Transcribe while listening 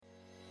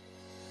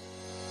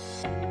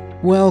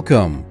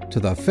Welcome to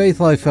the Faith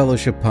Life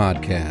Fellowship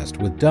Podcast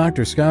with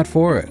Dr. Scott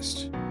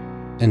Forrest.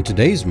 In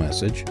today's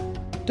message,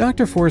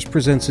 Dr. Forrest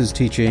presents his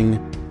teaching,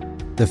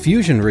 The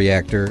Fusion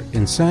Reactor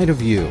Inside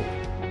of You.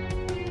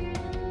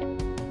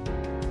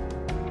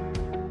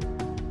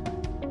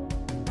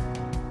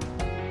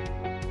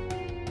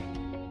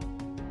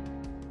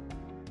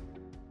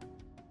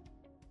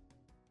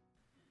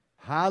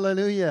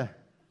 Hallelujah.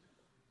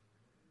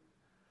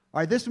 All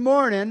right, this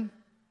morning,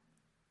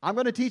 I'm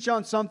going to teach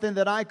on something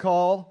that I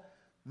call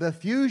the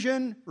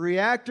fusion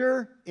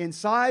reactor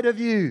inside of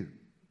you.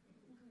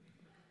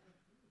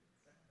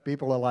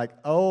 People are like,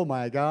 oh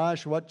my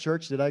gosh, what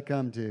church did I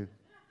come to?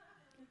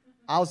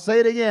 I'll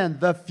say it again,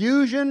 the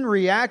fusion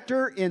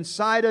reactor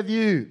inside of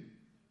you.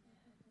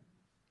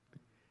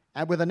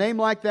 And with a name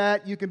like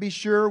that, you can be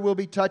sure we'll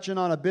be touching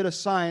on a bit of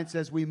science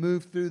as we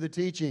move through the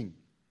teaching.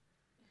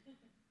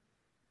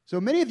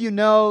 So many of you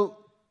know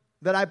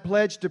that I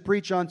pledge to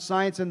preach on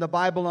science and the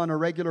Bible on a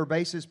regular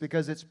basis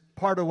because it's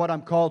part of what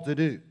I'm called to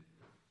do.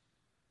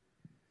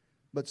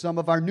 But some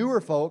of our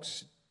newer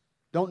folks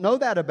don't know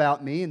that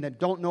about me and that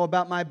don't know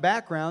about my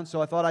background,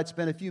 so I thought I'd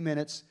spend a few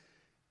minutes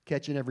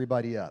catching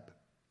everybody up.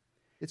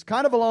 It's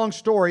kind of a long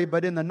story,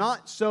 but in the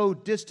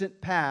not-so-distant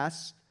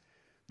past,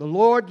 the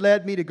Lord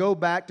led me to go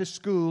back to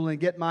school and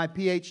get my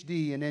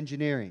PhD in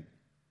engineering.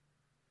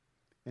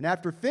 And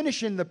after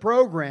finishing the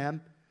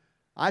program,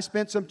 I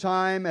spent some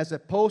time as a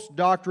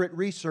postdoctorate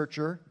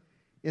researcher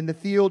in the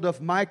field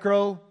of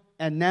micro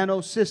and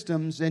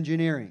nanosystems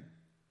engineering.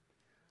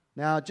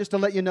 Now, just to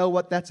let you know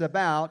what that's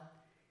about,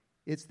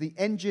 it's the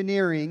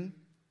engineering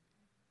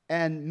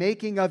and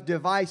making of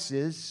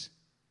devices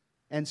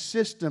and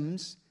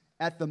systems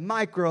at the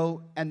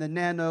micro and the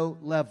nano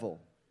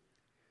level.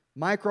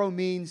 Micro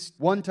means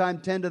 1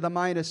 times 10 to the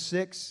minus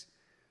 6.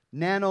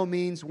 Nano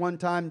means 1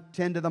 times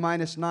 10 to the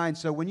minus 9.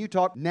 So when you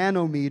talk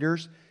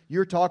nanometers,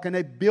 you're talking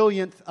a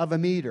billionth of a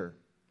meter.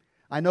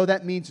 I know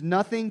that means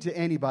nothing to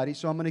anybody,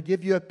 so I'm going to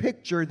give you a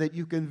picture that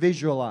you can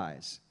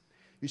visualize.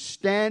 Your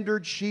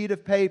standard sheet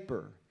of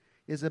paper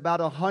is about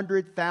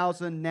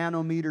 100,000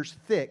 nanometers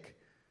thick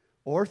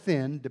or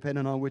thin,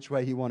 depending on which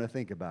way you want to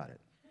think about it.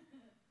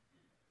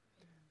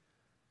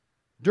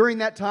 During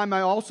that time,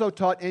 I also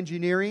taught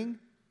engineering,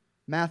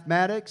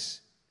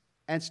 mathematics,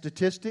 and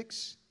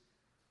statistics,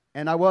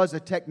 and I was a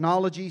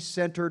technology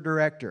center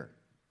director.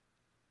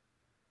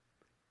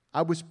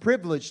 I was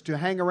privileged to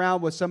hang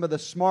around with some of the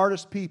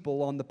smartest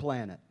people on the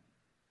planet.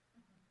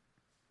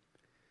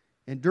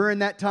 And during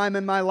that time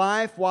in my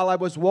life, while I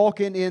was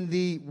walking in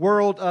the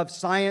world of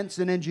science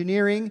and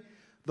engineering,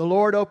 the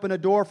Lord opened a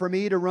door for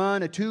me to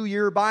run a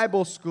 2-year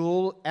Bible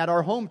school at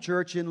our home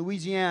church in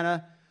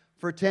Louisiana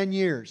for 10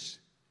 years.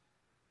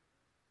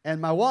 And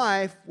my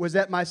wife was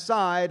at my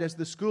side as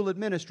the school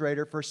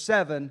administrator for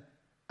 7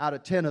 out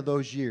of 10 of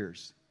those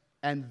years.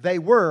 And they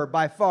were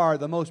by far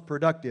the most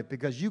productive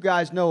because you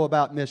guys know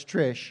about Miss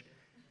Trish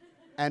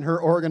and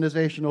her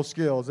organizational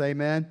skills,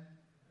 amen?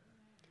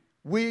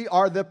 We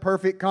are the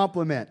perfect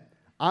complement.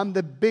 I'm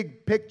the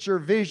big picture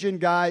vision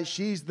guy.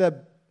 She's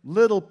the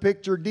little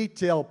picture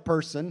detail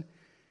person.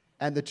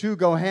 And the two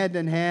go hand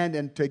in hand,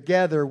 and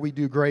together we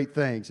do great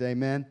things,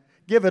 amen?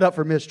 Give it up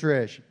for Miss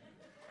Trish.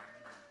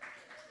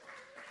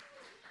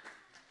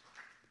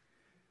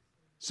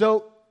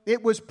 So,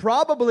 it was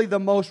probably the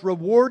most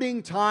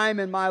rewarding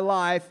time in my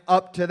life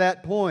up to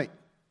that point,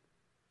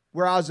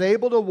 where I was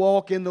able to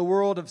walk in the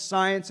world of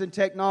science and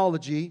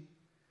technology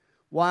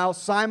while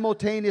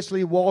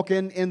simultaneously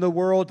walking in the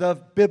world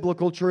of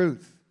biblical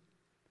truth.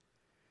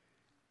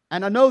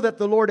 And I know that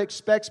the Lord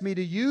expects me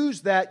to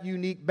use that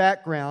unique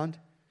background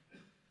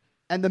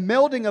and the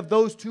melding of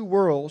those two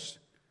worlds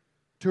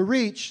to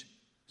reach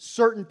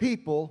certain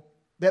people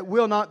that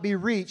will not be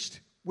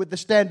reached with the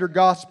standard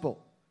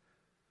gospel.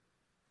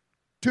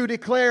 To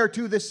declare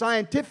to the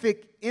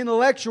scientific,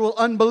 intellectual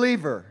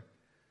unbeliever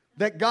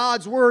that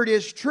God's Word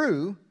is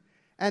true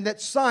and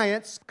that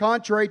science,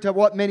 contrary to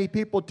what many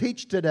people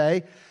teach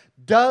today,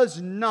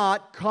 does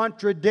not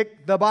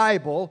contradict the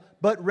Bible,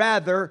 but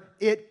rather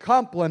it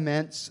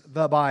complements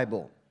the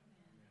Bible.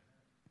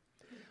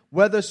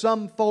 Whether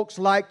some folks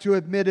like to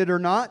admit it or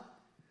not,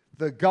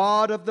 the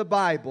God of the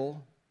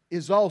Bible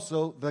is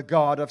also the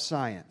God of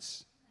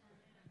science.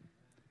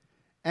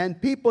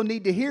 And people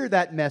need to hear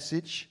that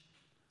message,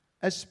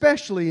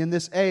 especially in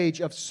this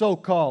age of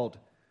so-called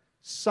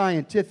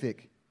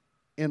scientific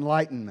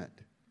enlightenment.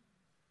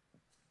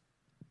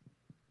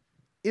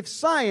 If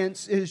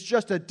science is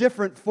just a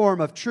different form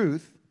of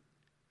truth,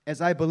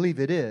 as I believe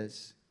it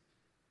is,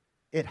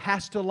 it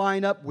has to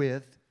line up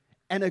with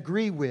and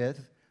agree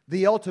with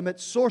the ultimate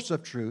source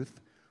of truth,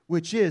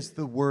 which is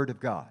the Word of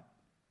God.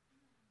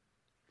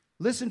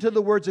 Listen to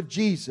the words of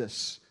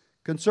Jesus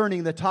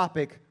concerning the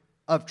topic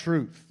of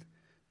truth.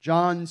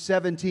 John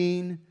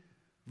 17,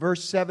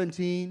 Verse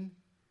 17,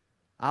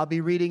 I'll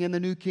be reading in the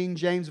New King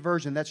James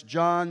Version. That's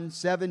John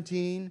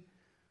 17,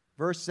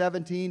 verse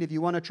 17. If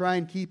you want to try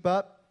and keep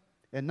up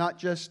and not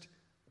just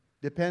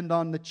depend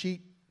on the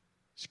cheat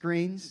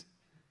screens,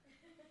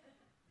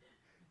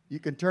 you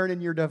can turn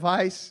in your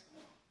device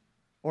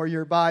or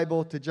your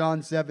Bible to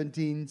John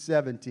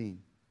 17:17.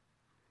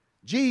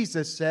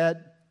 Jesus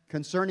said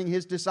concerning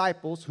His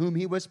disciples, whom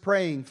He was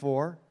praying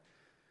for,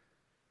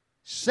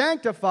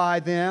 "Sanctify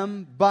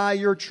them by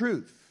your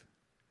truth.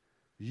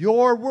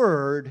 Your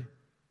word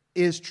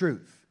is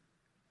truth."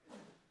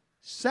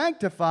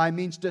 Sanctify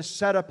means to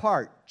set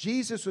apart.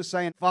 Jesus was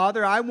saying,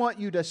 "Father, I want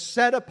you to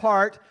set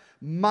apart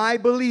my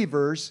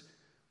believers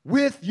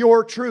with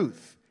your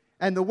truth."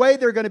 And the way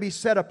they're going to be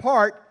set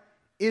apart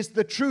is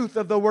the truth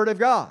of the Word of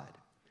God.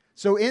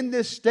 So in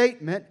this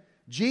statement,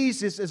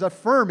 Jesus is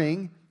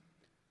affirming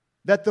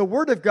that the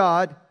Word of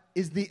God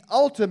is the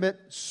ultimate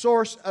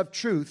source of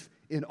truth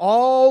in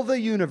all the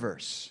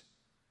universe.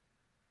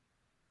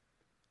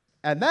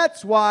 And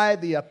that's why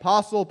the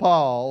Apostle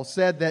Paul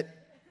said that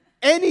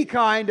any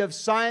kind of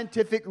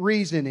scientific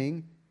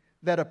reasoning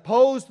that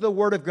opposed the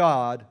Word of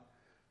God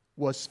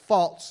was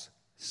false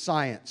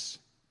science.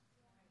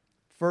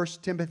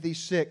 1 Timothy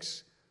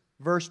 6,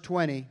 verse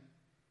 20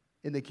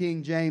 in the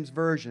King James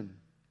Version.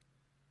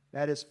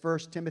 That is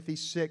 1 Timothy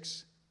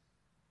 6,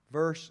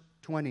 verse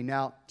 20.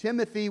 Now,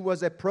 Timothy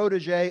was a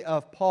protege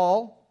of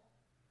Paul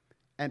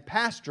and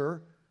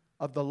pastor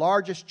of the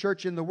largest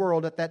church in the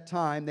world at that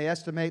time. They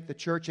estimate the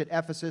church at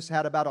Ephesus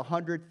had about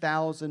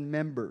 100,000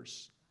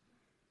 members.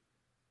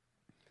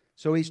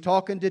 So he's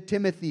talking to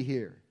Timothy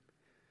here.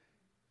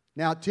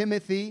 Now,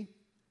 Timothy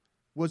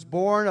was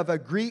born of a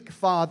Greek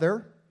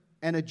father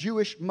and a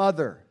Jewish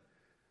mother.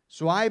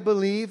 So I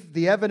believe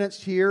the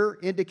evidence here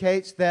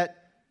indicates that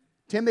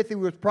Timothy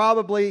was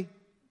probably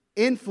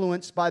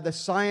influenced by the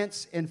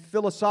science and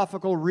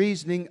philosophical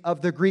reasoning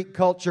of the Greek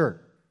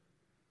culture.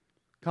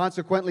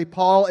 Consequently,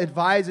 Paul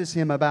advises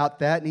him about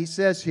that, and he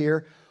says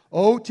here,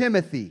 "O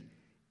Timothy,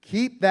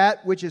 keep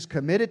that which is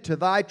committed to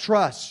thy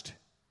trust.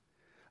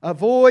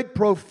 Avoid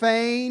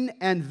profane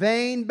and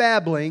vain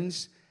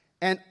babblings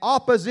and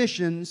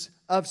oppositions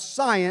of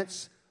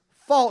science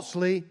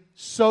falsely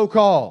so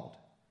called."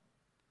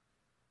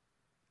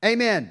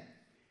 Amen.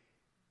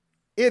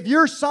 If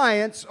your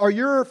science or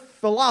your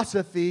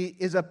philosophy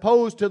is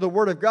opposed to the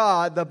Word of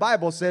God, the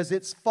Bible says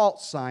it's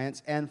false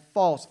science and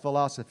false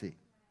philosophy.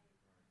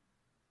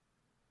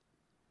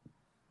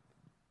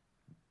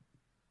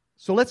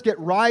 So let's get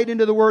right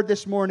into the Word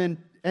this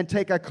morning and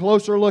take a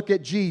closer look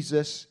at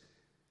Jesus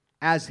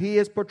as He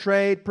is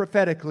portrayed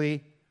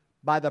prophetically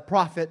by the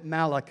prophet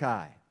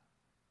Malachi.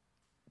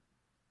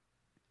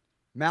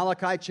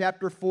 Malachi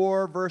chapter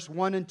 4, verse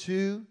 1 and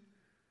 2.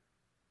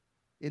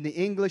 In the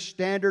English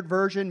Standard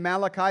Version,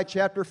 Malachi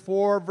chapter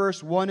 4,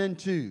 verse 1 and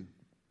 2.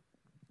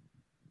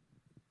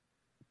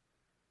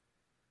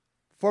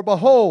 "For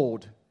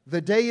behold, the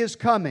day is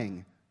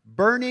coming,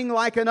 burning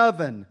like an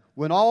oven,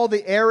 when all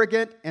the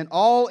arrogant and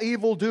all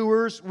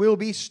evildoers will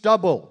be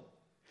stubble.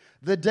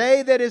 The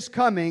day that is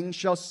coming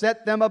shall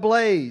set them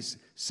ablaze,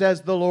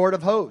 says the Lord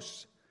of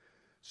hosts,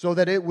 so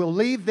that it will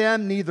leave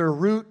them neither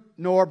root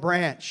nor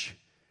branch."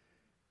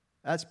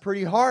 That's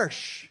pretty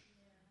harsh.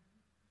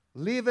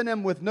 Leaving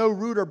them with no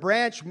root or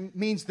branch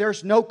means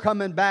there's no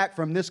coming back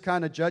from this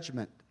kind of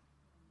judgment.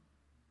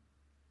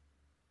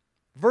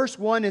 Verse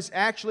 1 is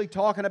actually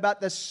talking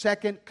about the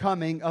second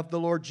coming of the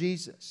Lord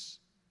Jesus.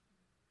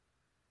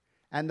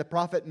 And the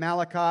prophet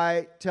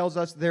Malachi tells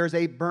us there's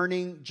a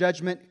burning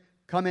judgment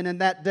coming in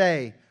that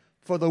day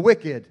for the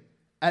wicked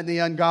and the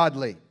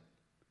ungodly.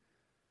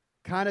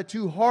 Kind of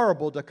too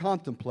horrible to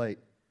contemplate,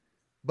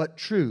 but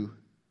true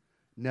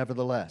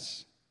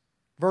nevertheless.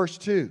 Verse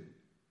 2.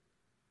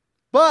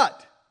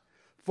 "But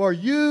for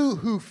you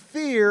who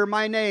fear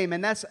my name,"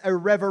 and that's a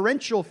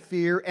reverential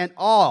fear and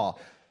awe.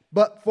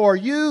 "But for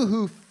you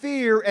who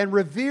fear and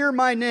revere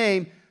my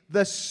name,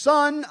 the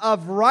Son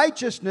of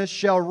Righteousness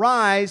shall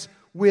rise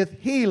with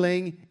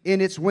healing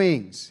in its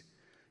wings.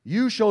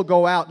 You shall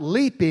go out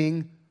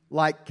leaping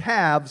like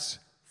calves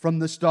from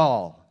the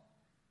stall."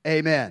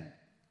 Amen.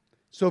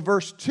 So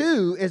verse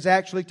 2 is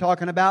actually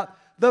talking about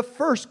the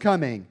first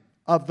coming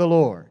of the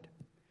Lord.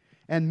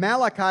 And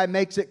Malachi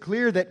makes it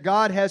clear that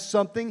God has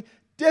something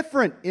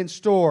different in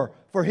store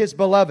for His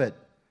beloved,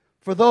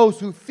 for those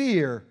who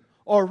fear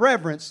or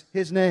reverence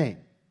His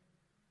name.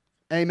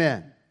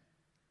 Amen.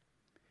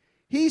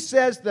 He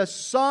says the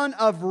Son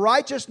of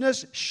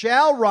Righteousness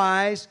shall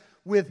rise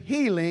with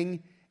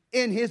healing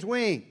in His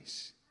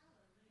wings.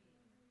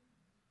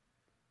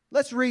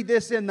 Let's read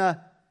this in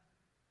the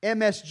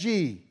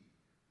MSG,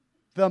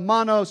 the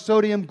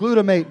monosodium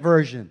glutamate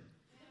version.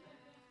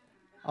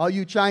 All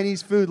you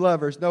Chinese food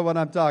lovers know what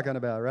I'm talking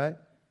about, right?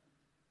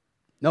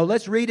 No,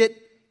 let's read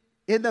it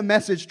in the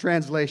Message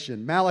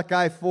translation,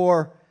 Malachi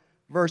 4,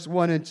 verse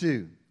 1 and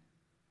 2.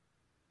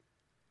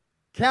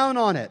 "Count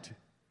on it.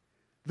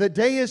 The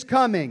day is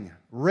coming,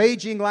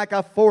 raging like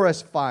a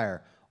forest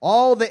fire.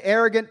 All the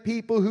arrogant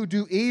people who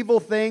do evil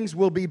things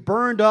will be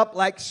burned up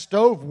like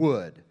stove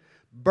wood,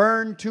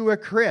 burned to a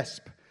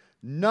crisp.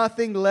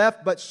 Nothing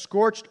left but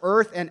scorched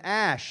earth and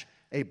ash,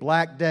 a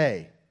black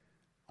day.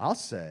 I'll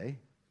say,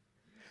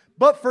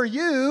 but for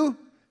you,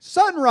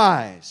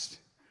 sunrise.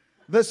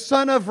 The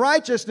Son of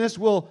Righteousness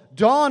will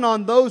dawn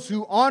on those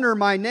who honor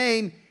my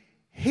name.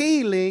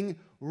 Healing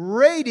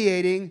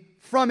radiating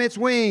from its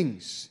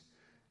wings.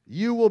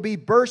 You will be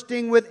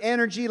bursting with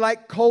energy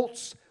like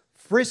colts,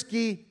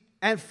 frisky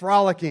and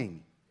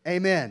frolicking.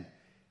 Amen.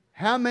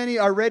 How many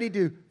are ready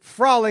to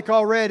frolic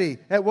already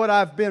at what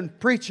I've been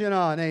preaching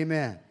on?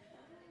 Amen.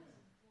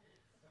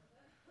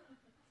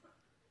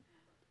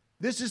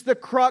 This is the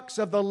crux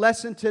of the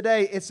lesson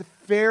today. It's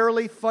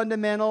fairly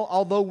fundamental,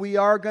 although we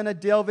are going to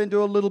delve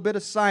into a little bit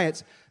of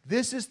science.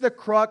 This is the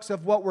crux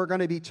of what we're going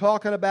to be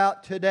talking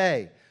about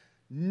today.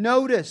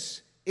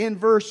 Notice in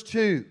verse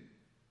 2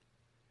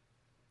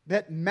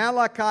 that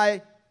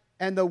Malachi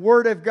and the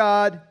Word of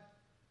God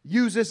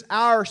uses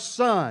our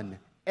sun,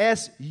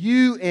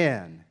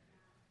 S-U-N,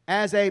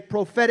 as a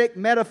prophetic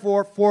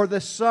metaphor for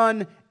the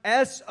Son,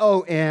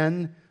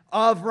 S-O-N,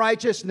 of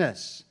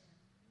righteousness.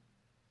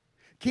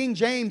 King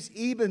James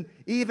even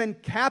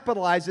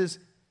capitalizes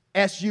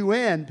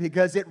S-U-N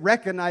because it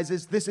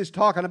recognizes this is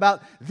talking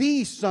about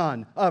the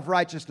Son of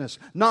righteousness,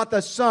 not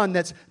the sun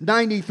that's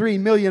 93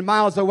 million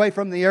miles away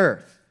from the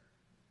earth.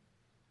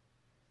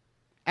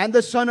 And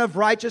the Son of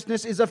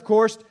righteousness is, of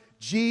course,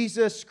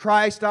 Jesus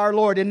Christ our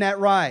Lord. Isn't that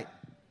right?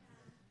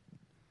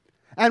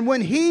 And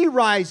when He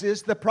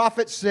rises, the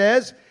prophet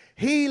says,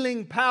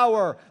 healing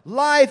power,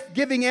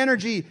 life-giving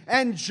energy,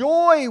 and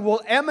joy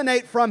will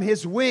emanate from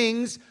His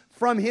wings,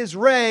 from His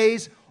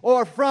rays,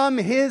 or from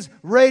His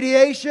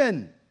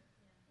radiation.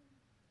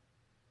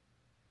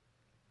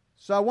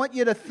 So I want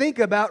you to think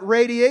about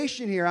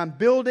radiation here. I'm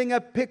building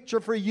a picture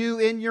for you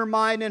in your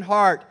mind and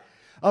heart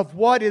of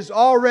what is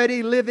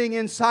already living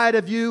inside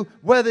of you,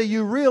 whether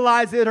you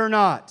realize it or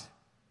not.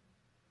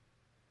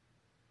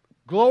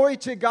 Glory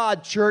to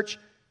God, church.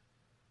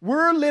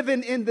 We're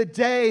living in the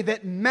day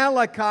that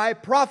Malachi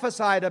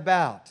prophesied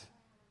about.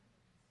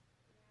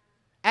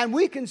 And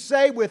we can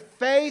say with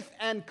faith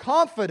and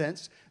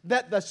confidence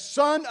that the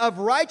Son of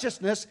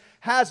righteousness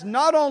has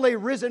not only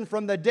risen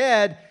from the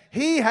dead,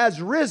 He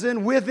has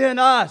risen within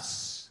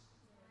us.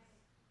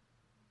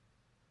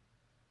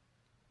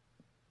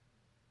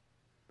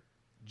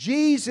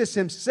 Jesus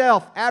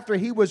Himself, after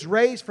He was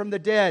raised from the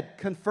dead,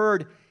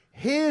 conferred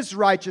His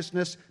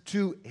righteousness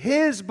to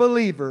His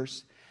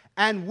believers.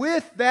 And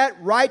with that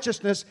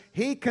righteousness,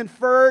 He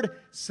conferred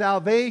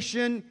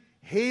salvation,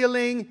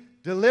 healing,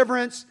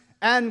 deliverance,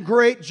 and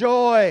great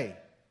joy.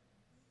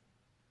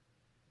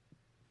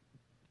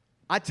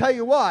 I tell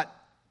you what,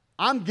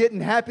 I'm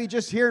getting happy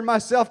just hearing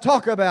myself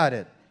talk about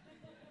it.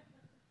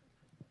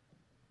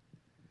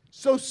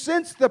 So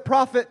since the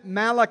prophet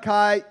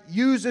Malachi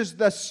uses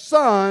the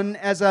sun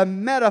as a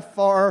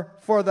metaphor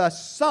for the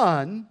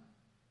Son,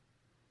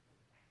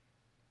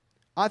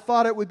 I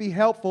thought it would be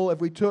helpful if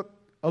we took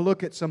a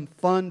look at some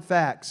fun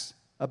facts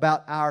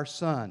about our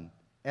sun,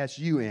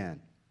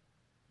 S-U-N.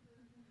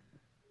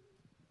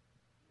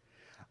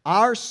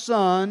 Our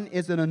sun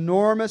is an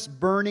enormous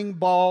burning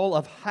ball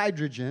of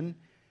hydrogen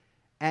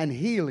and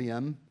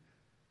helium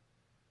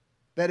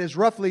that is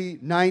roughly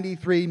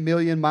 93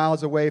 million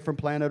miles away from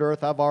planet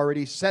Earth. I've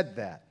already said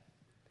that.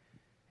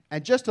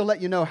 And just to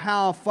let you know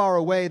how far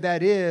away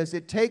that is,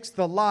 it takes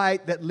the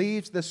light that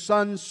leaves the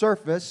sun's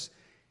surface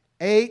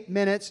 8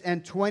 minutes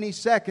and 20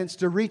 seconds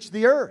to reach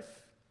the earth.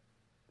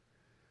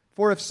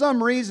 For if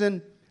some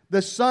reason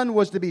the sun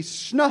was to be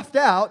snuffed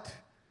out,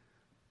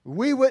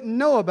 we wouldn't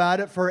know about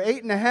it for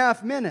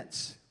 8.5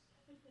 minutes.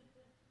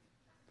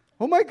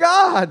 Oh my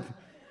God,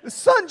 the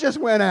sun just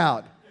went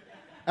out.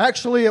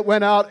 Actually, it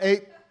went out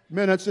 8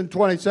 minutes and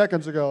 20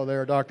 seconds ago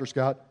there, Dr.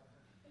 Scott.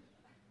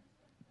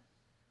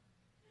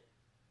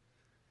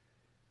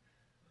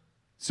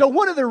 So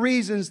one of the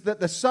reasons that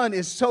the sun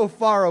is so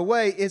far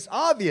away is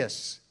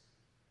obvious.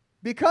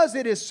 Because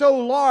it is so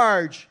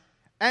large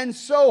and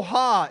so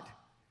hot,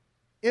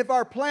 if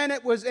our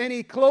planet was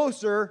any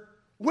closer,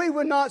 we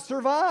would not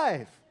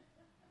survive.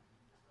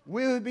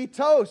 We would be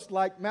toast,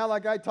 like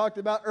Malachi talked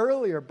about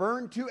earlier,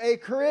 burned to a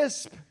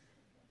crisp.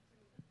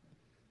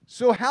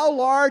 So how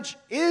large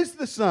is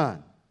the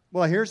sun?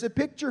 Well, here's a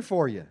picture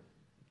for you.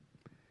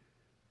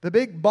 The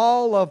big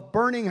ball of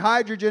burning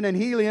hydrogen and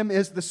helium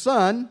is the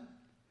sun.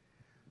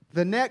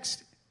 The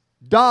next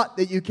dot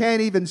that you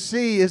can't even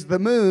see is the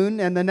moon,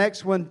 and the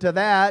next one to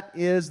that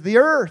is the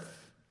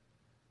earth.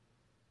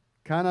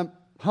 Kind of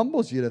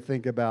humbles you to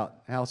think about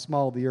how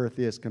small the earth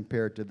is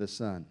compared to the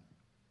sun.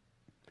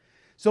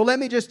 So let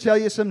me just tell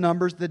you some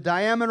numbers. The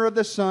diameter of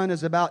the sun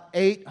is about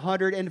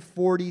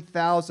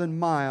 840,000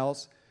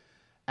 miles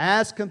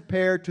as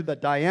compared to the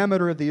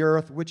diameter of the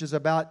earth, which is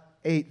about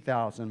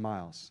 8,000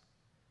 miles.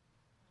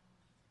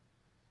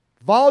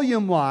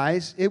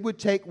 Volume-wise, it would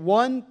take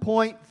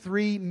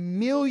 1.3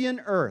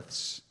 million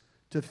Earths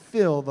to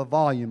fill the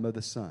volume of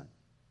the sun.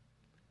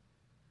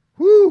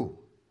 Whew!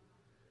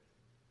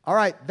 All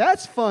right,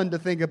 that's fun to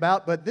think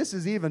about, but this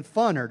is even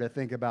funner to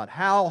think about.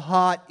 How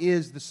hot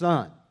is the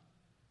sun?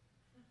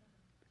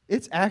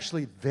 It's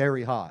actually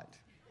very hot.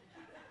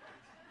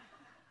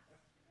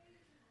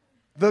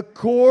 The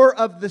core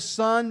of the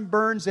sun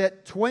burns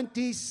at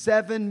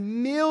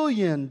 27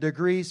 million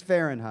degrees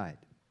Fahrenheit.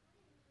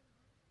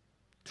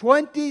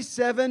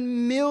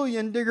 27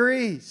 million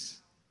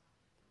degrees.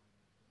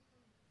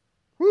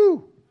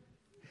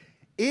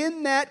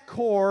 In that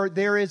core,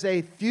 there is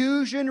a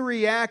fusion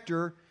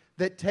reactor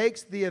that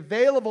takes the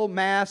available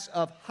mass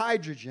of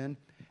hydrogen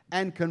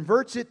and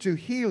converts it to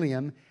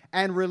helium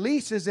and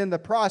releases in the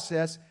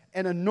process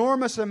an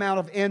enormous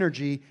amount of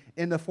energy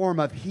in the form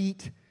of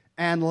heat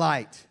and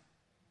light.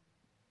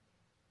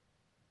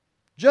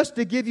 Just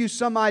to give you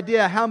some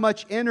idea how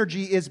much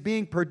energy is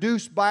being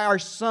produced by our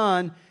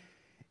sun,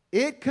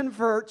 it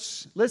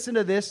converts, listen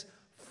to this,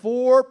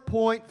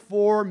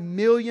 4.4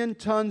 million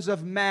tons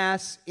of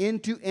mass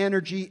into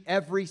energy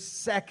every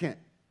second.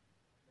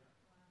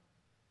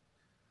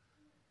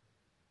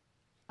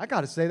 I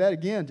got to say that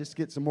again just to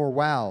get some more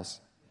wows.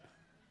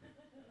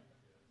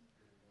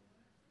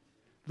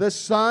 The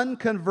sun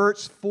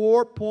converts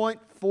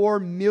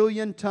 4.4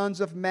 million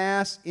tons of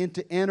mass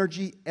into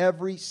energy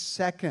every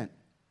second.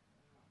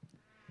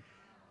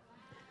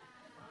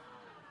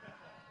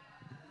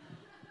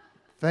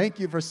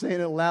 Thank you for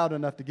saying it loud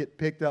enough to get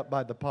picked up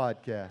by the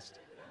podcast.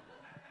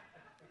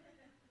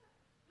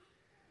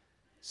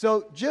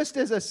 So, just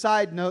as a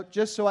side note,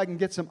 just so I can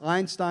get some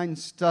Einstein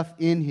stuff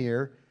in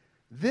here,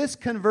 this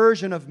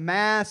conversion of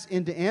mass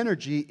into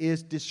energy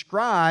is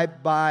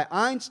described by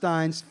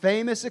Einstein's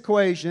famous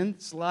equation.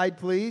 Slide,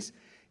 please.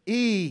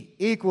 E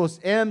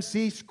equals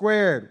mc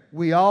squared.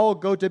 We all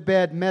go to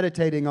bed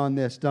meditating on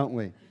this, don't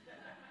we?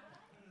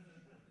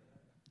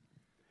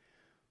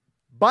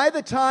 By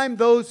the time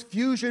those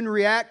fusion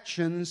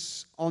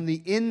reactions on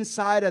the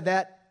inside of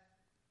that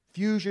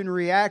fusion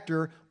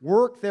reactor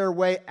work their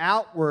way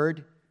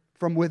outward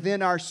from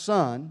within our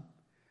sun,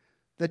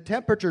 the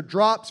temperature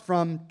drops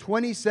from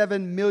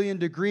 27 million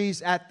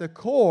degrees at the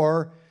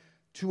core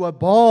to a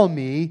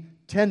balmy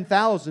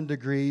 10,000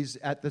 degrees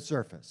at the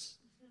surface.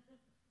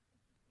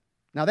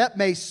 Now that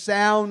may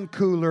sound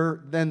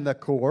cooler than the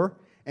core,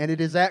 and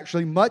it is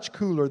actually much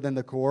cooler than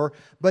the core,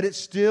 but it's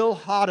still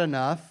hot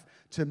enough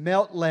to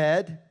melt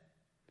lead,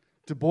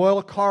 to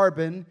boil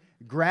carbon,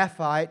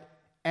 graphite,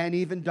 and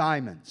even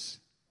diamonds.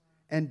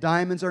 And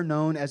diamonds are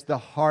known as the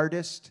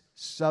hardest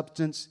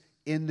substance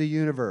in the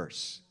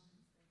universe.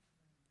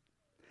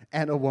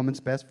 And a woman's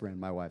best friend,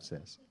 my wife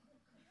says.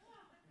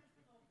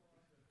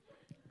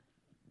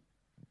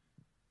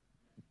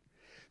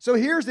 So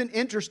here's an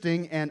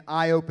interesting and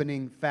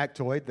eye-opening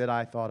factoid that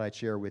I thought I'd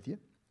share with you,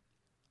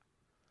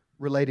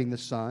 relating the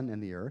sun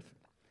and the earth.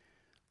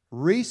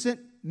 Recent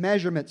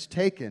measurements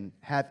taken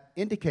have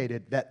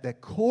indicated that the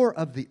core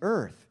of the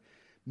earth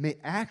may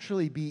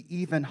actually be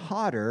even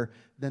hotter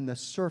than the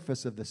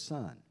surface of the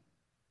sun.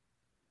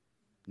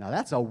 Now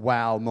that's a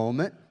wow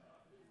moment.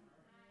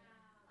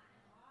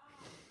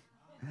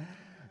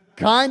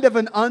 Kind of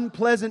an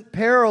unpleasant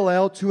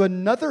parallel to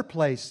another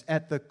place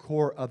at the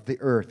core of the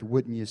earth,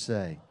 wouldn't you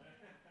say?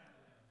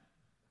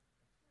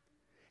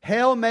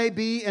 Hell may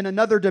be in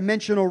another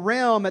dimensional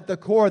realm at the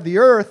core of the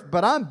earth,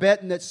 but I'm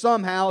betting that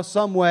somehow,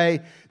 some way,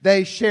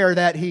 they share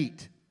that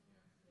heat.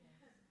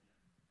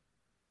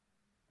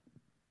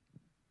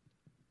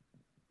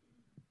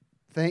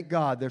 Thank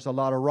God there's a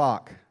lot of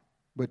rock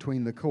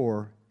between the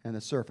core and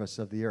the surface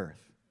of the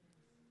earth.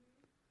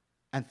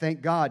 And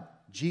thank God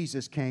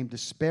Jesus came to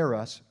spare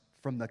us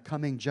from the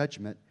coming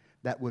judgment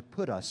that would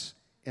put us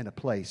in a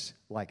place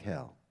like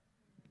hell.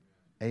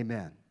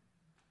 Amen.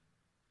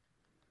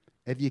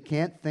 If you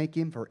can't thank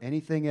Him for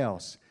anything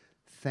else,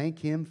 thank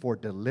Him for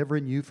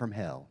delivering you from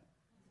hell.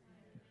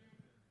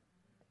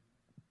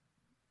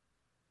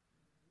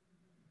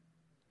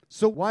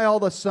 So why all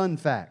the sun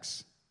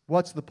facts?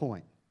 What's the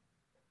point?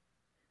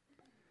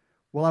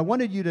 Well, I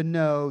wanted you to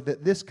know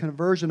that this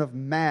conversion of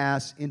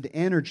mass into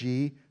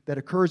energy that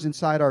occurs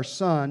inside our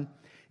sun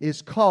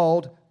is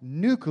called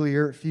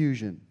nuclear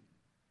fusion,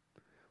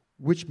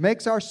 which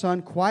makes our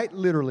sun quite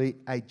literally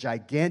a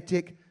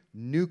gigantic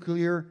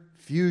nuclear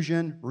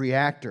fusion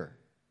reactor.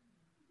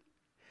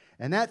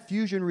 And that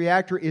fusion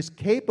reactor is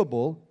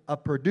capable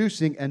of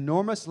producing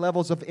enormous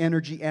levels of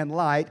energy and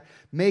light,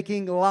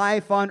 making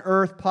life on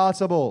earth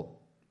possible.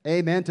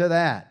 Amen to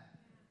that.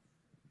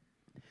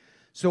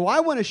 So I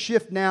want to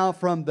shift now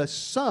from the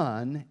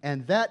sun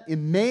and that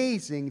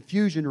amazing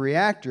fusion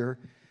reactor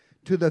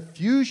to the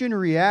fusion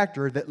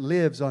reactor that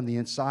lives on the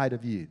inside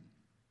of you.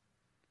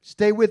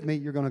 Stay with me.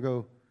 You're going to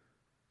go,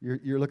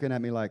 you're looking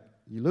at me like,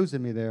 you're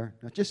losing me there.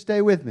 Now just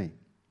stay with me.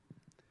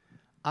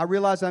 I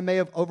realize I may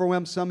have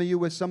overwhelmed some of you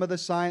with some of the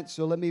science,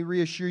 so let me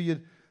reassure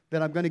you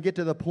that I'm going to get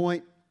to the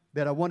point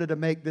that I wanted to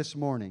make this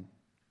morning.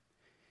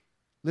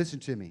 Listen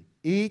to me.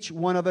 Each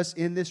one of us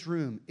in this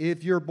room,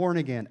 if you're born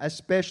again,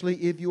 especially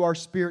if you are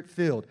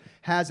Spirit-filled,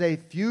 has a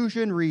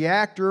fusion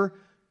reactor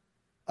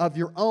of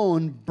your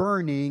own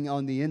burning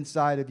on the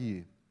inside of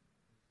you.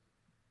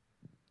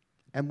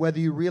 And whether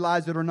you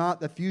realize it or not,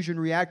 the fusion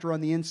reactor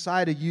on the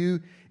inside of you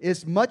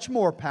is much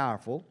more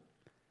powerful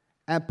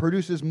and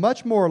produces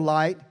much more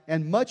light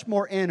and much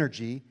more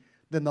energy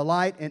than the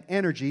light and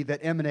energy that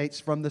emanates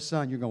from the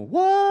sun. You're going,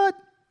 what?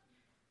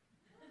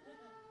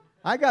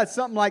 I got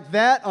something like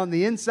that on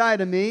the inside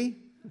of me.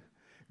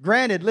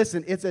 Granted,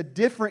 listen, it's a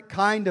different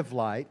kind of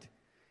light.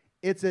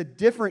 It's a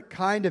different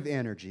kind of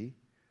energy,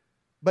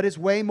 but it's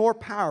way more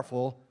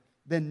powerful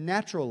than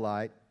natural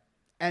light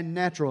and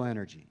natural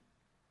energy.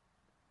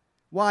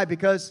 Why?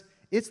 Because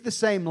it's the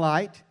same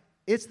light,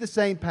 it's the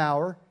same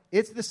power,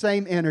 it's the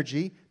same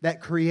energy that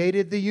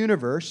created the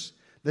universe,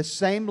 the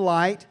same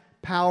light,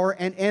 power,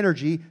 and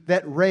energy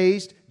that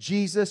raised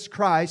Jesus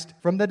Christ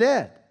from the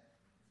dead.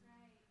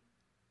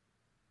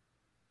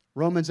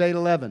 Romans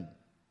 8:11.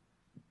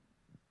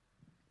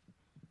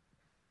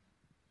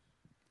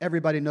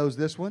 Everybody knows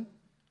this one.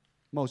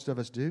 Most of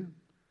us do.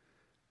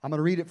 I'm going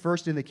to read it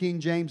first in the King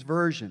James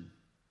Version.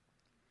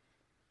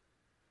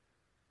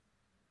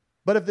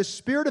 But if the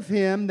Spirit of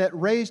Him that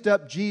raised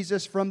up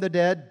Jesus from the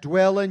dead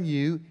dwell in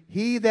you,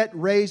 He that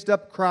raised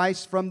up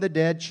Christ from the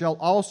dead shall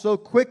also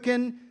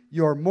quicken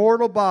your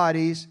mortal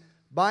bodies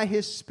by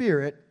His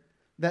Spirit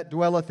that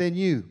dwelleth in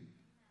you.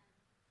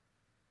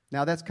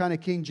 Now that's kind of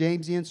King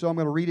Jamesian, so I'm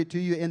going to read it to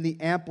you in the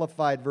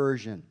Amplified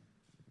Version.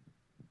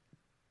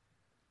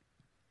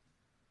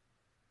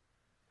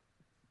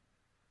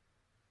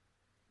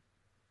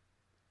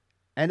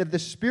 And if the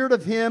Spirit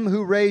of Him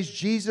who raised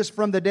Jesus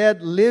from the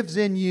dead lives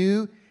in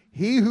you,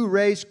 He who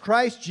raised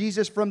Christ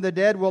Jesus from the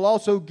dead will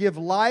also give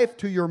life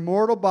to your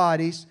mortal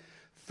bodies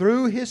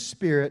through His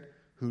Spirit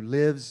who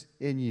lives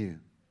in you.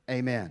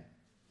 Amen.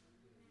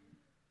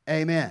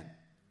 Amen.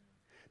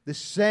 The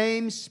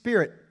same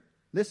Spirit.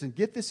 Listen,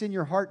 get this in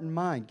your heart and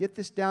mind. Get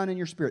this down in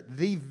your spirit.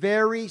 The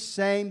very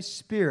same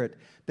Spirit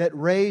that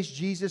raised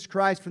Jesus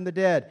Christ from the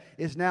dead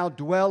is now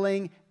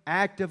dwelling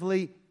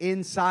actively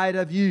inside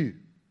of you.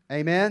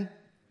 Amen.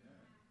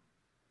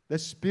 The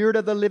Spirit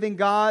of the living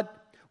God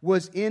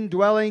was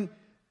indwelling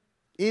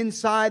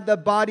inside the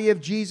body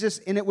of Jesus,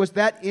 and it was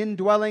that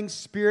indwelling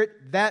Spirit,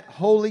 that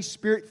Holy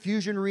Spirit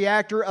fusion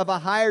reactor of a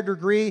higher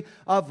degree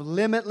of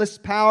limitless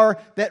power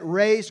that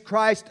raised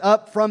Christ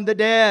up from the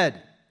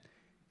dead.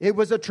 It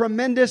was a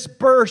tremendous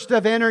burst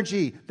of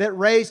energy that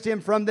raised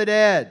Him from the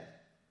dead.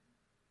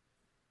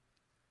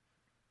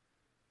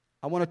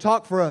 I want to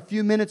talk for a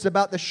few minutes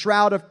about the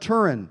Shroud of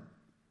Turin.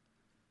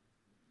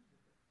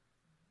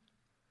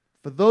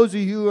 For those of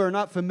you who are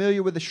not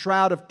familiar with the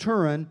Shroud of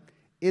Turin,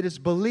 it is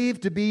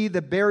believed to be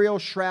the burial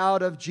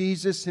shroud of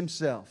Jesus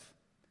Himself.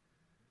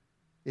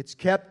 It's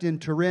kept in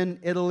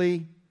Turin,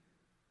 Italy,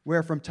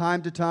 where from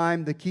time to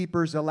time the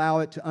keepers allow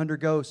it to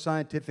undergo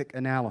scientific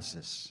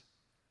analysis.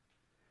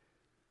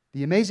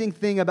 The amazing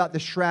thing about the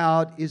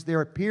shroud is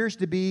there appears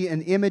to be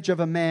an image of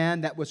a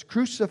man that was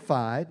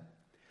crucified,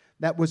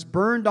 that was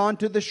burned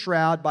onto the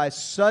shroud by a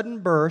sudden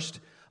burst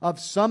of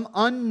some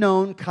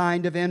unknown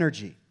kind of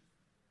energy.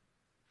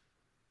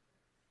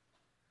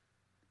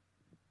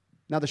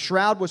 Now, the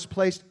shroud was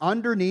placed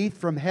underneath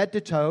from head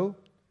to toe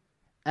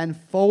and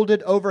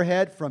folded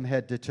overhead from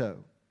head to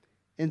toe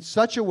in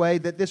such a way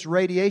that this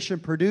radiation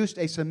produced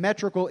a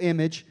symmetrical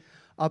image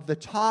of the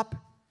top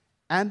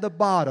and the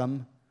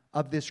bottom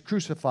of this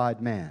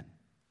crucified man.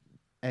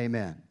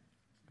 Amen.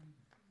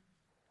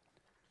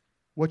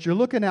 What you're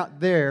looking at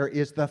there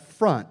is the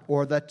front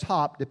or the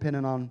top,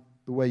 depending on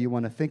the way you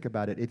want to think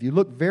about it. If you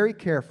look very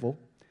carefully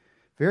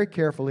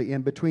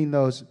in between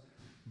those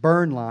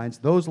burn lines,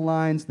 those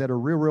lines that are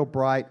real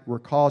bright were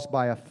caused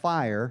by a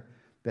fire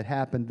that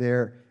happened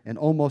there and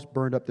almost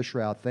burned up the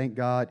shroud. Thank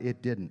God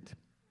it didn't.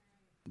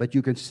 But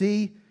you can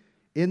see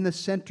in the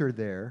center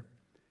there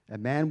a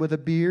man with a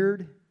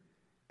beard,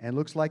 and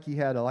looks like he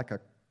had like a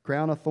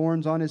crown of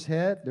thorns on his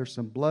head. There's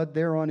some blood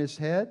there on his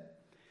head.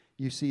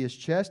 You see his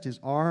chest, his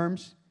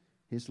arms,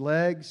 his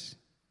legs.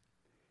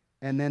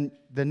 And then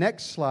the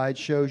next slide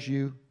shows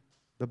you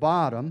the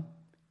bottom.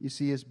 You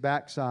see his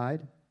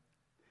backside.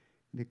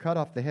 They cut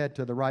off the head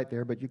to the right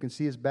there, but you can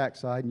see his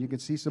backside, and you can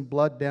see some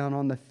blood down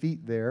on the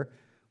feet there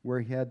where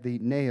he had the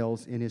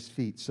nails in his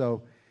feet.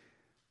 So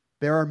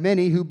there are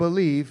many who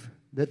believe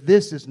that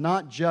this is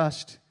not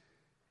just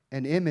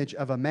an image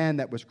of a man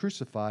that was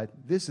crucified.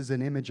 This is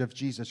an image of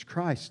Jesus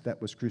Christ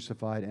that was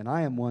crucified, and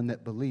I am one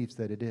that believes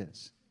that it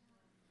is.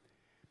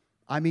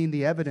 I mean,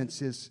 the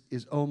evidence is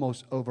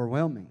almost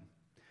overwhelming.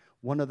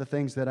 One of the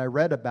things that I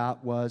read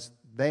about was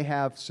they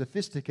have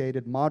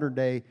sophisticated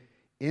modern-day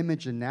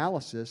image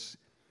analysis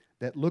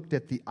that looked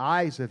at the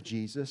eyes of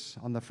Jesus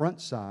on the front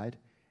side,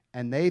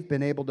 and they've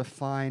been able to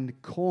find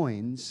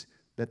coins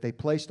that they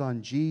placed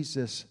on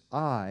Jesus'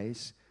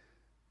 eyes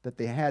that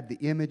they had the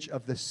image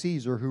of the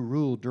Caesar who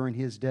ruled during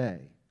his day.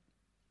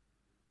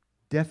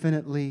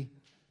 Definitely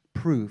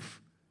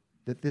proof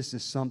that this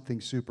is something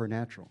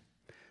supernatural.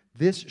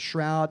 This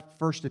shroud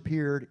first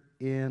appeared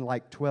in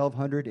like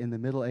 1200 in the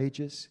Middle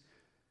Ages.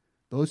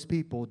 Those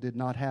people did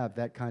not have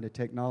that kind of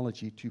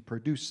technology to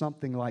produce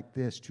something like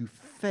this, to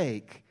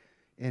fake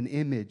an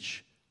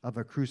image of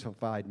a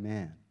crucified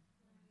man.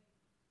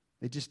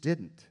 They just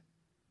didn't.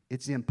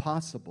 It's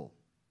impossible.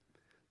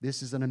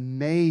 This is an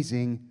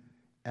amazing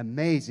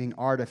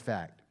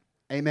artifact.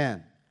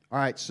 Amen. All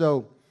right,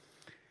 so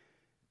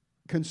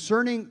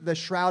concerning the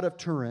Shroud of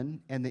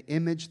Turin and the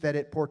image that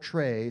it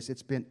portrays,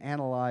 it's been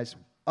analyzed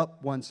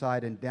up one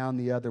side and down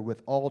the other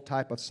with all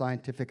type of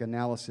scientific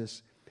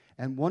analysis.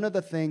 And one of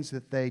the things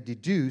that they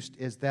deduced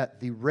is that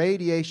the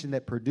radiation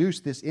that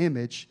produced this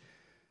image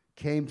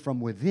came from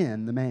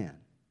within the man.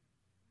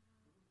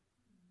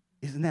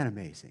 Isn't that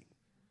amazing?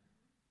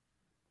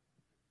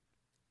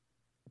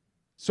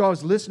 So I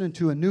was listening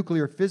to a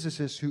nuclear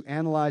physicist who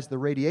analyzed the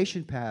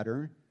radiation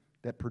pattern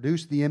that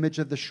produced the image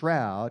of the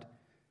shroud,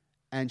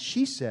 and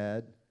she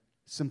said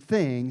some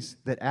things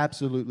that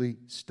absolutely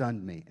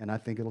stunned me, and I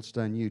think it'll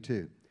stun you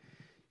too.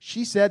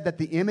 She said that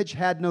the image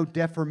had no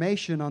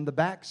deformation on the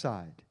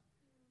backside,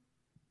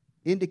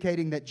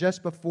 indicating that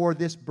just before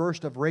this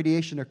burst of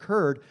radiation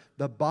occurred,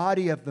 the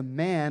body of the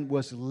man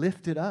was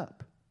lifted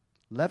up,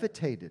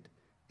 levitated,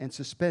 and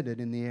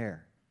suspended in the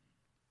air.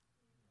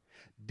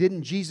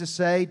 Didn't Jesus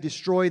say,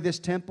 destroy this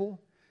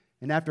temple,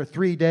 and after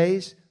 3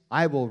 days,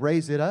 I will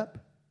raise it up?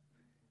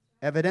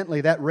 Evidently,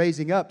 that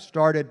raising up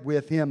started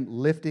with him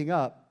lifting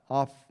up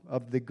off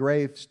of the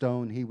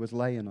gravestone he was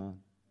laying on.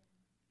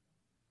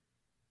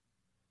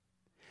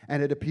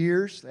 And it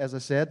appears, as I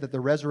said, that the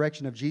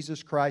resurrection of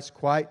Jesus Christ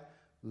quite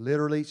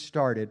literally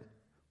started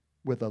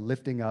with a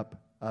lifting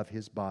up of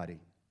his body.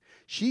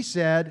 She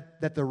said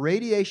that the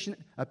radiation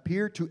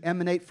appeared to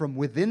emanate from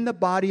within the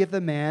body of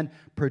the man,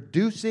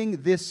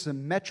 producing this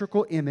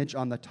symmetrical image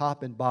on the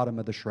top and bottom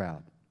of the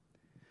shroud.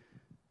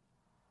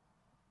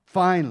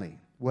 Finally,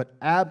 what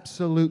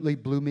absolutely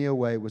blew me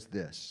away was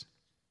this.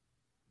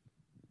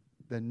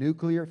 The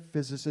nuclear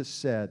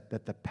physicist said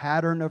that the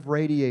pattern of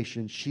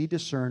radiation she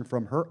discerned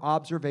from her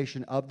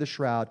observation of the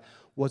shroud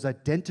was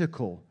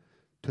identical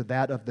to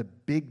that of the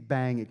Big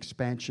Bang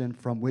expansion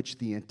from which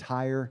the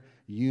entire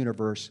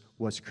universe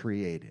was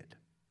created.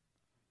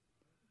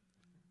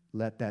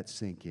 Let that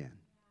sink in.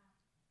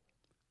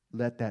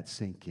 Let that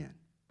sink in.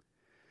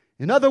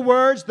 In other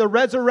words, the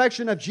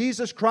resurrection of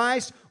Jesus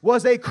Christ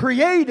was a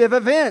creative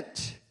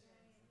event.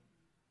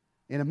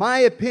 And in my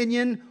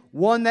opinion,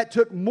 one that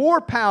took more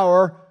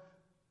power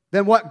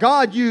than what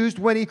God used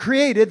when He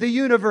created the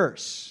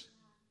universe.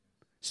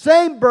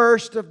 Same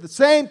burst of the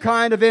same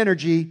kind of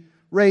energy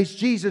raised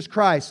Jesus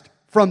Christ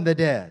from the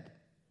dead.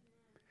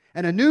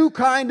 And a new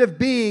kind of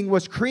being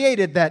was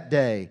created that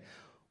day.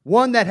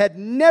 One that had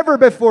never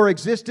before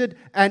existed,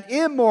 an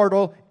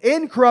immortal,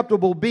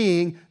 incorruptible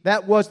being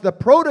that was the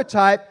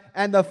prototype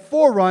and the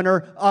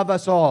forerunner of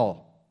us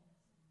all.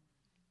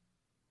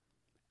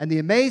 And the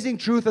amazing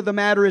truth of the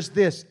matter is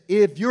this: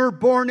 if you're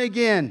born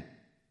again,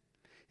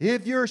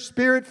 if you're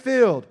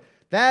Spirit-filled,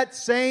 that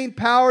same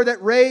power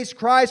that raised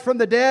Christ from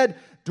the dead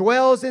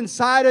dwells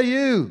inside of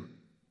you.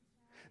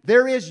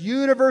 There is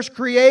universe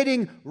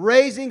creating,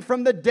 raising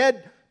from the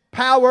dead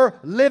power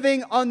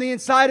living on the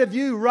inside of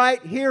you right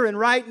here and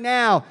right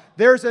now.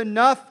 There's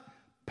enough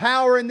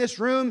power in this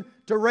room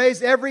to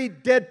raise every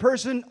dead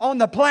person on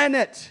the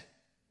planet.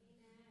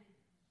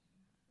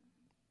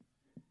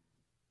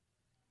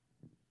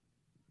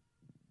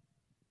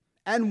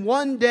 And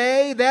one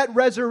day, that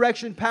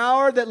resurrection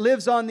power that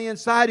lives on the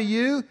inside of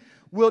you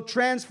will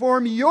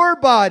transform your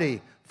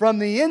body from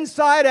the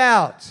inside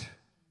out.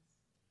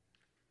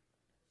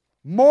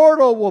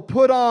 Mortal will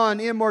put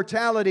on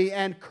immortality,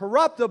 and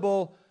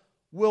corruptible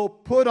will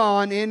put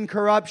on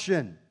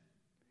incorruption.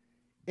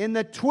 In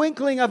the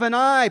twinkling of an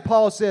eye,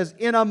 Paul says,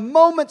 in a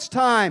moment's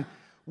time,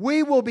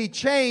 we will be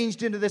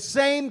changed into the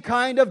same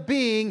kind of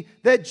being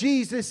that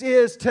Jesus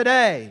is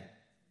today.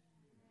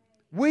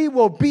 We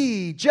will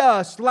be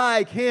just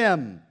like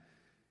Him.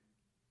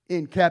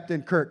 In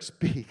Captain Kirk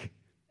speak.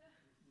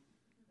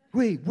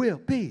 We will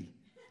be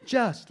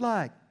just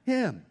like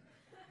Him.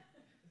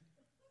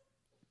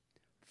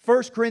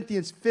 1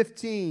 Corinthians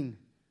 15,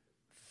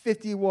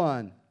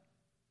 51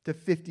 to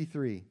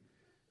 53.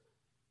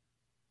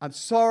 I'm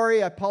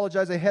sorry, I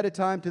apologize ahead of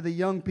time to the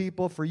young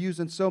people for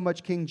using so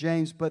much King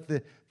James, but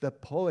the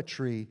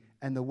poetry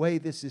and the way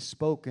this is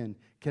spoken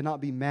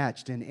cannot be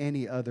matched in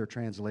any other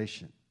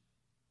translation.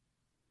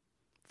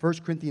 1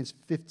 Corinthians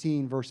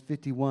 15, verse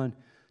 51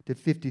 to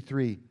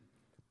 53.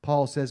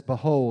 Paul says,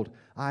 behold,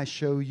 I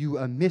show you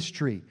a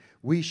mystery.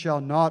 We shall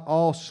not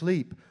all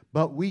sleep,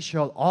 but we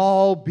shall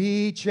all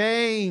be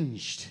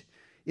changed.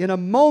 In a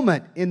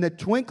moment, in the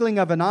twinkling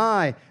of an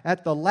eye,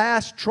 at the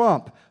last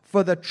trump,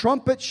 for the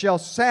trumpet shall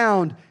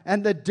sound,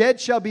 and the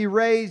dead shall be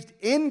raised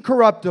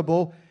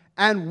incorruptible,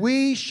 and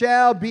we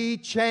shall be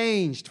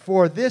changed.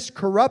 For this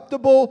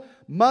corruptible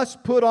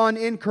must put on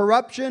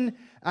incorruption,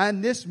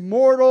 and this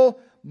mortal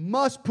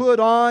must put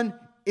on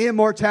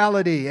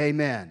immortality.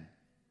 Amen.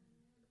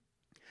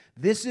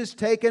 This is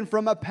taken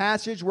from a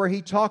passage where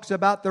he talks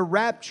about the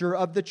rapture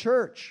of the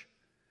church.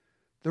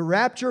 The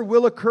rapture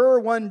will occur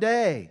one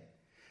day.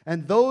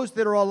 And those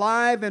that are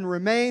alive and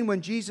remain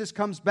when Jesus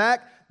comes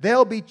back,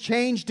 they'll be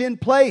changed in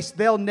place.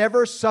 They'll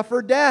never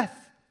suffer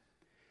death.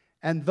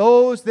 And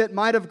those that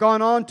might have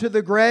gone on to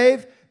the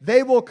grave,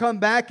 they will come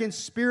back in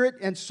spirit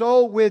and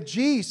soul with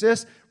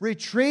Jesus,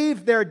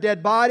 retrieve their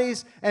dead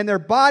bodies, and their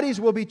bodies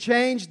will be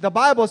changed. The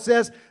Bible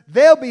says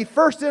they'll be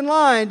first in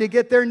line to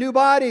get their new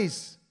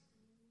bodies.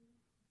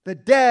 The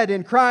dead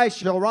in Christ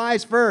shall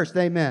rise first.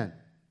 Amen.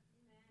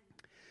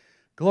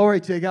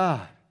 Glory to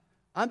God.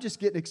 I'm just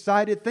getting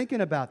excited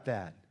thinking about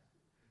that.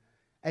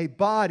 A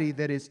body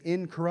that is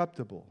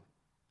incorruptible,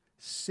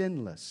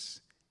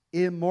 sinless,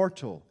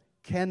 immortal,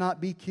 cannot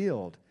be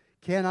killed,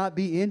 cannot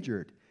be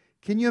injured,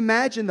 Can you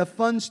imagine the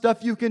fun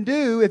stuff you can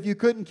do if you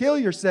couldn't kill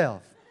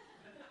yourself?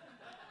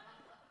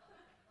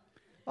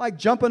 Like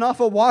jumping off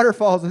of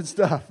waterfalls and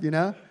stuff, you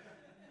know?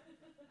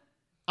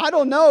 I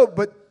don't know,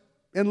 but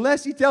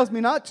unless He tells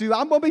me not to,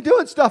 I'm going to be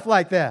doing stuff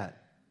like that.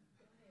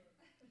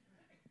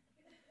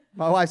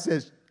 My wife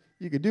says,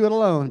 you can do it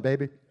alone,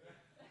 baby.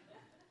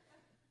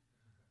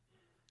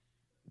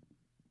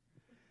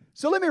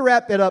 So let me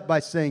wrap it up by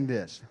saying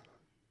this.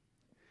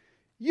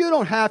 You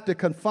don't have to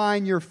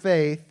confine your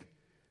faith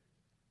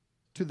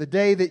to the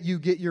day that you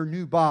get your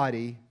new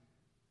body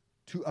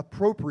to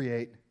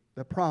appropriate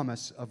the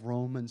promise of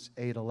Romans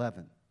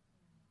 8:11.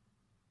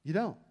 You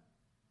don't.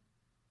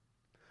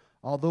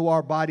 Although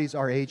our bodies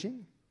are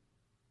aging,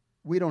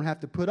 we don't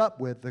have to put up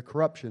with the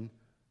corruption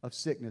of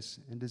sickness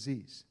and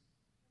disease.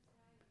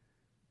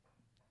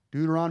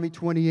 Deuteronomy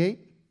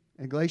 28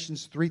 and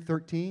Galatians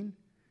 3:13,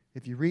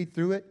 if you read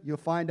through it, you'll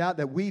find out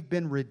that we've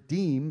been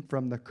redeemed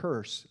from the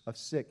curse of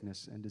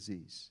sickness and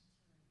disease.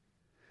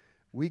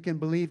 We can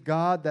believe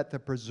God that the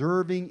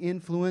preserving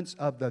influence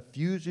of the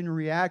fusion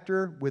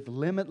reactor with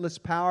limitless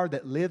power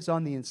that lives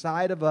on the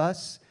inside of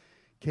us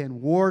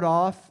can ward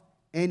off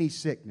any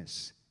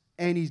sickness,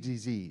 any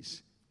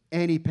disease,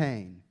 any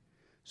pain,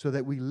 so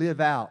that we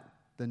live out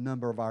the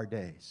number of our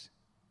days.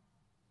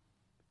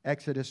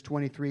 Exodus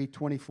 23,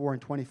 24,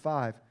 and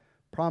 25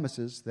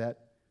 promises that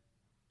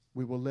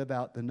we will live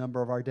out the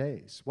number of our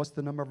days. What's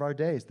the number of our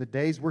days? The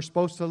days we're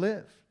supposed to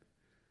live.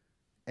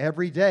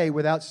 Every day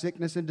without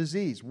sickness and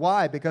disease.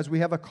 Why? Because we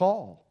have a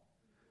call.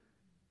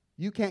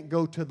 You can't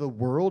go to the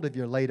world if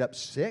you're laid up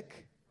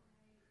sick.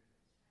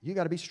 You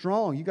got to be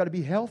strong. You got to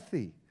be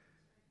healthy.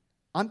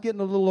 I'm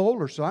getting a little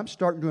older, so I'm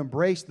starting to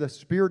embrace the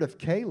spirit of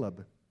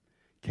Caleb.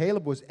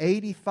 Caleb was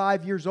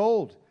 85 years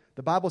old.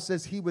 The Bible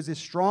says he was as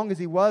strong as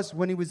he was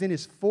when he was in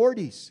his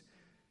 40s.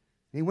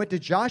 He went to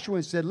Joshua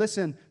and said,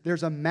 listen,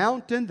 there's a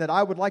mountain that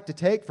I would like to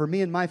take for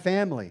me and my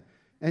family.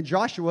 And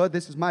Joshua,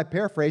 this is my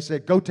paraphrase,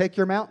 said, go take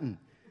your mountain.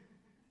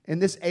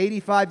 And this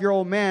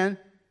 85-year-old man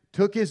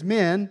took his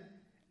men,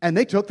 and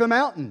they took the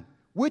mountain,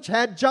 which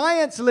had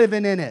giants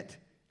living in it.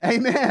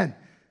 Amen.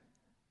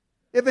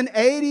 If an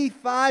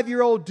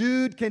 85-year-old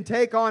dude can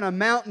take on a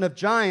mountain of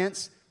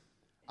giants,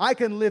 I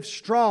can live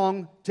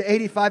strong to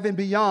 85 and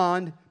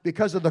beyond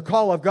because of the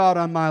call of God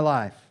on my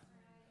life.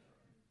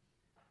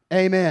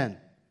 Amen.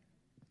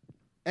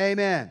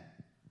 Amen.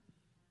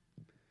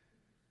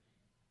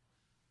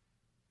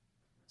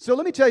 So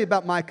let me tell you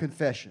about my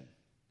confession.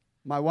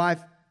 My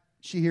wife,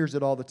 she hears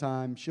it all the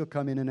time. She'll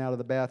come in and out of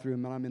the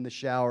bathroom, and I'm in the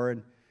shower,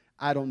 and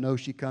I don't know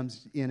she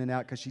comes in and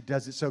out because she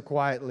does it so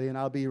quietly, and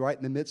I'll be right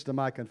in the midst of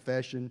my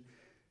confession.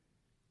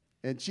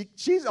 And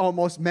she's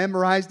almost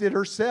memorized it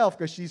herself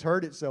because she's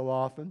heard it so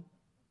often.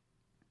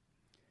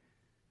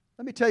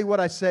 Let me tell you what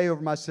I say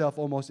over myself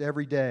almost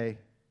every day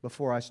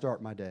before I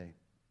start my day.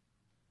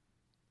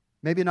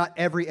 Maybe not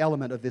every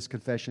element of this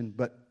confession,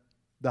 but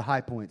the high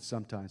points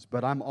sometimes.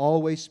 But I'm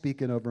always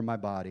speaking over my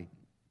body.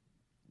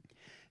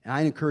 And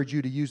I encourage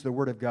you to use the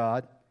Word of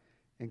God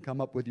and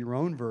come up with your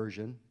own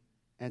version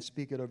and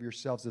speak it over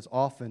yourselves as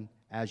often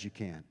as you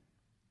can.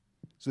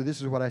 So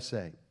this is what I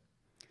say.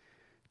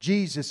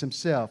 Jesus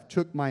Himself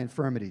took my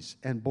infirmities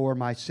and bore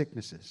my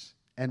sicknesses,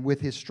 and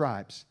with His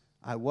stripes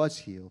I was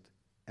healed,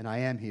 and I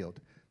am healed.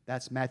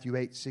 That's Matthew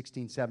 8,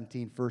 16,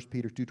 17, 1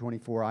 Peter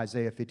 2:24,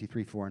 Isaiah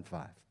 53, 4 and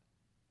 5.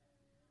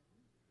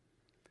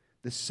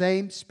 The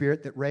same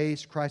Spirit that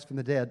raised Christ from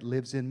the dead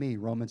lives in me,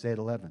 Romans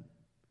 8:11.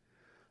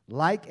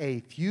 Like a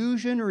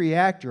fusion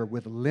reactor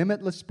with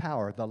limitless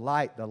power, the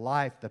light, the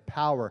life, the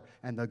power,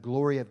 and the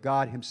glory of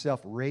God Himself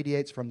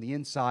radiates from the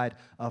inside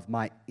of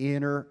my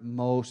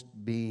innermost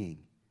being.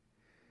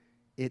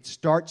 It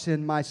starts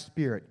in my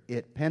spirit.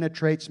 It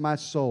penetrates my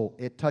soul.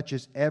 It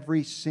touches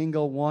every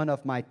single one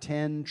of my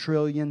 10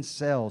 trillion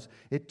cells.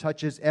 It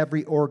touches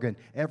every organ,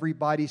 every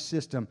body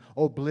system,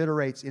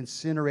 obliterates,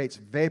 incinerates,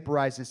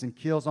 vaporizes, and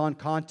kills on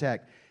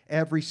contact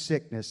every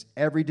sickness,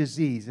 every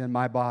disease in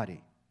my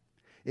body.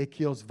 It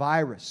kills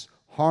virus,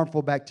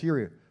 harmful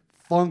bacteria,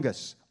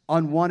 fungus,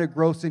 unwanted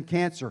growths, and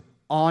cancer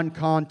on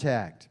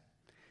contact.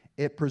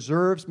 It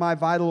preserves my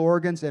vital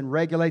organs and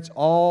regulates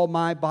all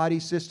my body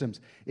systems.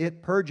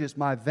 It purges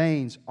my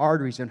veins,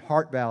 arteries, and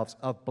heart valves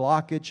of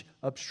blockage,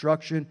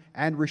 obstruction,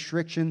 and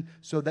restriction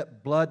so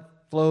that blood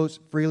flows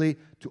freely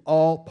to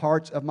all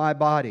parts of my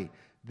body.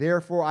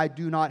 Therefore, I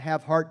do not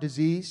have heart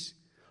disease,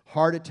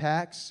 heart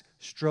attacks,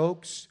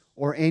 strokes,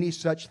 or any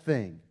such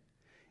thing.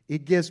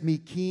 It gives me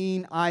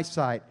keen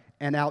eyesight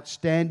and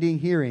outstanding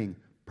hearing,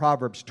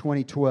 Proverbs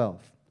 20:12.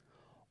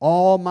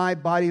 All my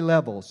body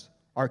levels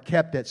are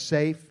kept at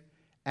safe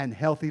and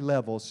healthy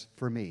levels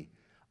for me.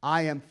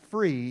 I am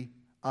free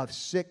of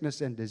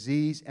sickness and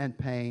disease and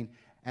pain,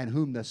 and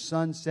whom the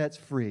Son sets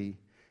free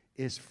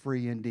is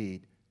free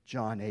indeed.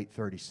 John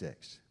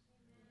 8:36.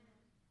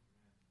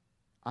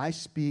 I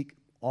speak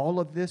all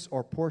of this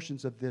or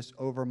portions of this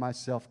over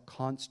myself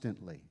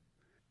constantly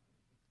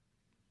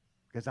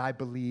because I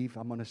believe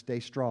I'm going to stay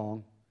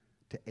strong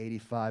to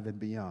 85 and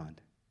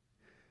beyond.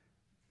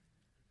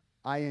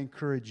 I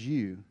encourage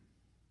you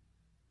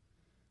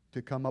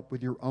to come up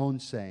with your own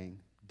saying.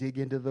 Dig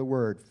into the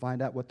Word.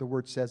 Find out what the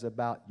Word says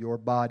about your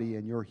body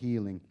and your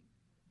healing.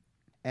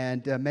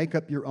 And make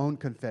up your own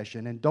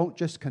confession. And don't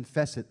just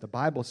confess it. The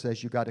Bible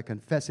says you got to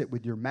confess it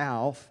with your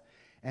mouth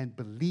and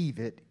believe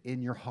it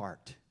in your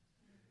heart.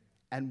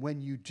 And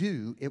when you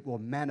do, it will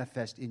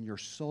manifest in your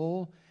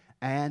soul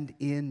and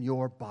in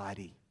your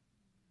body.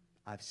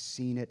 I've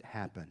seen it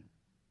happen.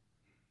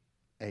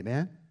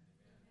 Amen?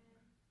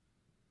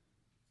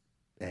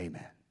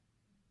 Amen.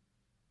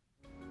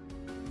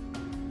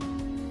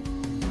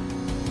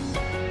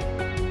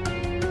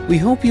 We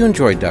hope you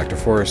enjoyed Dr.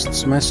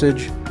 Forrest's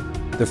message,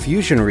 The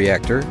Fusion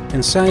Reactor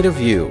Inside of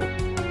You.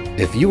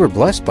 If you were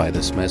blessed by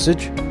this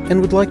message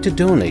and would like to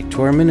donate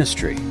to our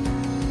ministry,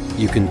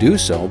 you can do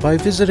so by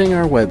visiting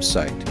our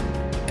website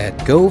at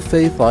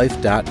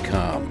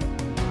gofaithlife.com.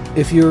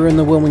 If you're in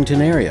the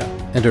Wilmington area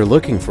and are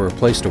looking for a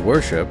place to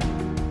worship,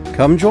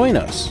 come join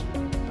us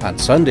on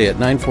Sunday at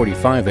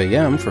 9:45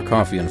 a.m. for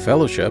coffee and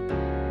fellowship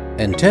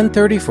and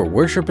 10:30 for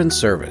worship and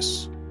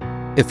service.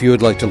 If you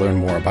would like to learn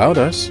more about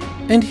us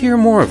and hear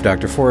more of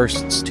Dr.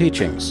 Forrest's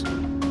teachings,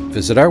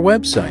 visit our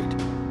website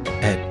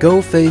at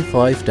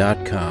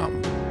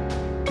gofaithlife.com.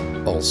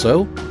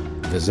 Also,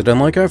 visit and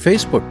like our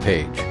Facebook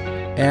page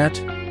at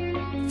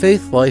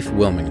Faith Life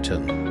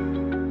Wilmington.